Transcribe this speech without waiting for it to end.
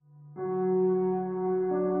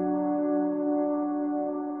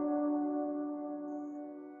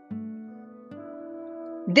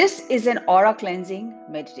This is an aura cleansing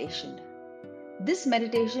meditation. This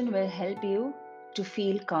meditation will help you to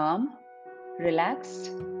feel calm,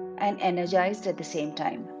 relaxed, and energized at the same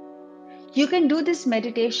time. You can do this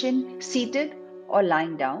meditation seated or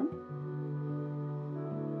lying down.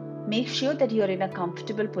 Make sure that you are in a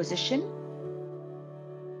comfortable position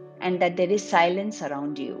and that there is silence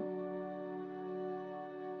around you.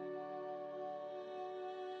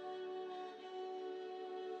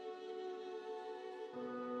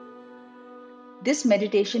 This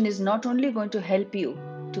meditation is not only going to help you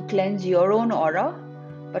to cleanse your own aura,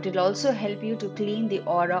 but it will also help you to clean the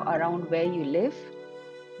aura around where you live,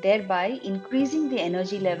 thereby increasing the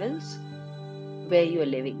energy levels where you are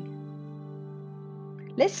living.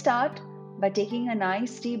 Let's start by taking a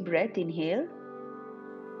nice deep breath. Inhale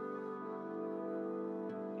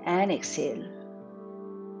and exhale.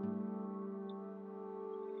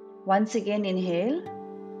 Once again, inhale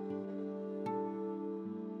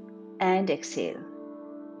and exhale.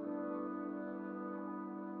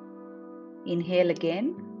 Inhale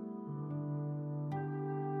again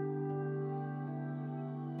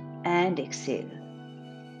and exhale.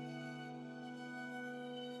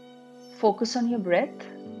 Focus on your breath.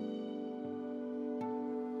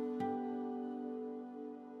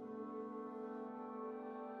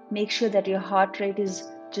 Make sure that your heart rate is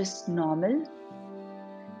just normal.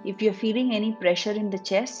 If you're feeling any pressure in the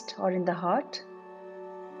chest or in the heart,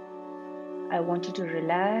 I want you to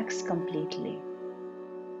relax completely.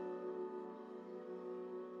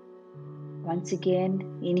 Once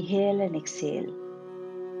again, inhale and exhale.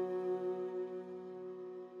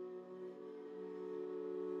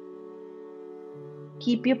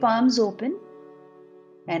 Keep your palms open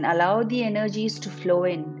and allow the energies to flow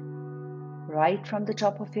in right from the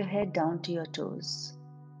top of your head down to your toes.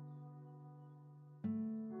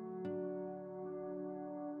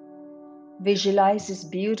 Visualize this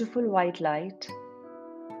beautiful white light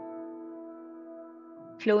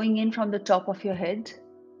flowing in from the top of your head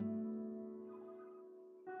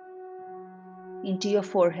into your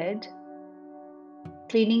forehead,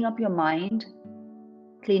 cleaning up your mind,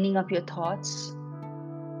 cleaning up your thoughts,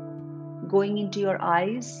 going into your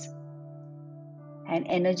eyes and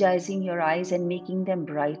energizing your eyes and making them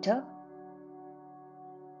brighter,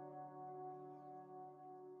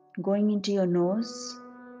 going into your nose,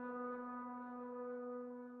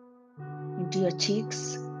 into your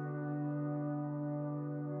cheeks,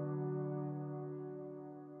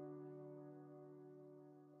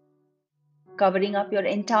 covering up your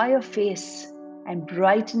entire face and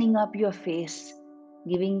brightening up your face,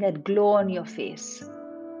 giving that glow on your face.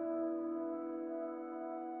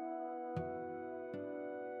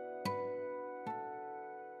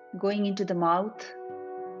 Going into the mouth,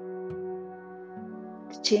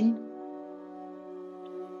 the chin,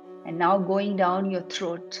 and now going down your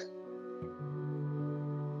throat.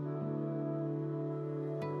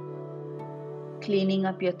 Cleaning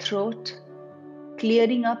up your throat,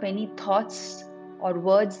 clearing up any thoughts or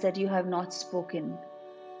words that you have not spoken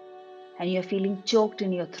and you're feeling choked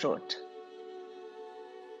in your throat.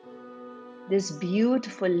 This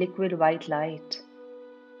beautiful liquid white light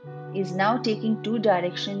is now taking two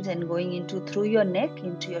directions and going into through your neck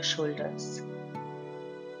into your shoulders.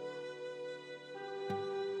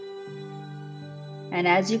 And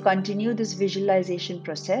as you continue this visualization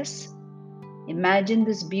process, imagine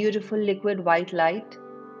this beautiful liquid white light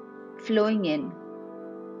flowing in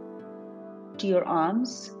to your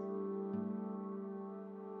arms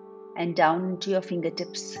and down into your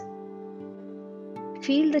fingertips.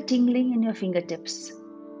 Feel the tingling in your fingertips.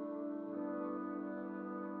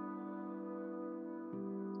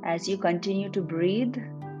 As you continue to breathe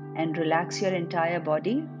and relax your entire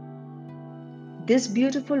body, this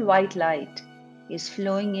beautiful white light is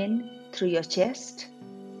flowing in through your chest,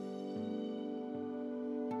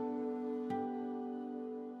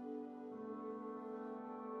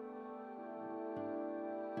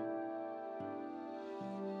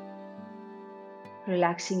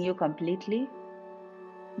 relaxing you completely,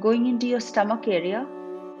 going into your stomach area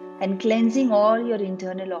and cleansing all your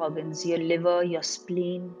internal organs, your liver, your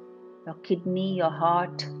spleen, your kidney, your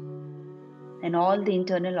heart, and all the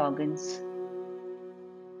internal organs.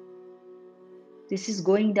 This is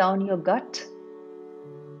going down your gut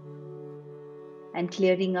and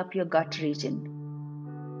clearing up your gut region.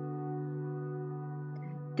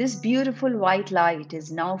 This beautiful white light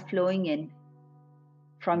is now flowing in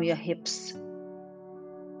from your hips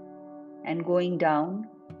and going down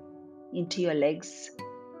into your legs,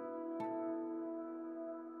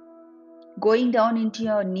 going down into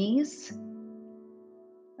your knees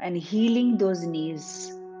and healing those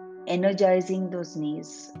knees, energizing those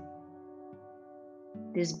knees.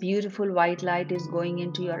 This beautiful white light is going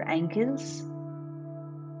into your ankles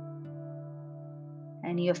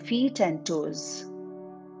and your feet and toes.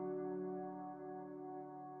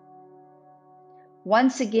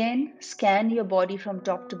 Once again, scan your body from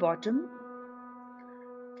top to bottom,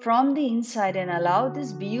 from the inside, and allow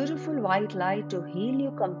this beautiful white light to heal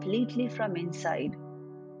you completely from inside,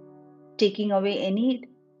 taking away any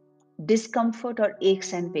discomfort or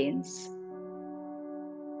aches and pains.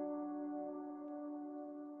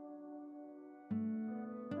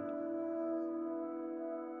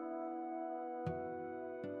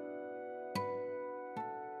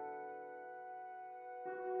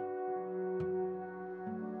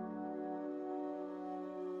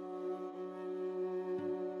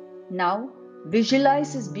 Now,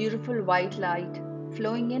 visualize this beautiful white light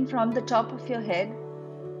flowing in from the top of your head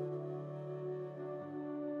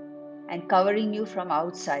and covering you from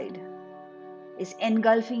outside. Is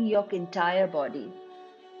engulfing your entire body.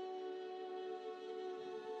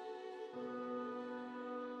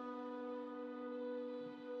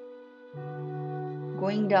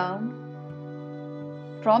 Going down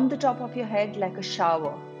from the top of your head like a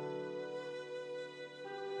shower.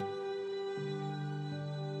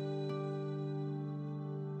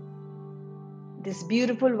 This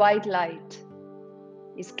beautiful white light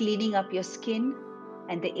is cleaning up your skin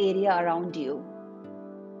and the area around you.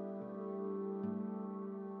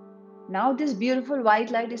 Now this beautiful white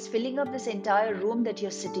light is filling up this entire room that you're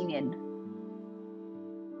sitting in.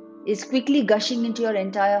 It's quickly gushing into your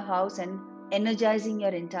entire house and energizing your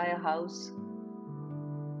entire house,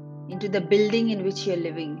 into the building in which you're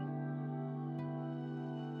living.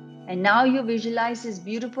 And now you visualize this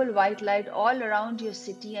beautiful white light all around your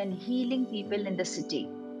city and healing people in the city,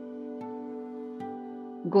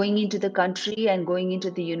 going into the country and going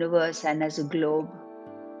into the universe and as a globe.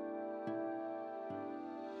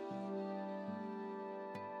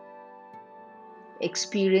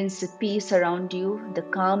 Experience the peace around you, the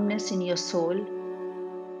calmness in your soul,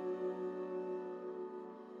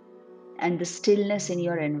 and the stillness in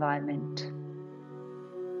your environment.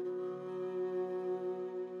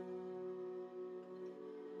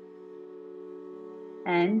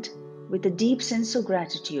 And with a deep sense of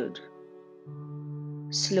gratitude,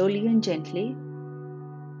 slowly and gently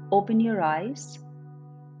open your eyes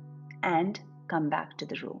and come back to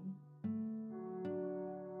the room.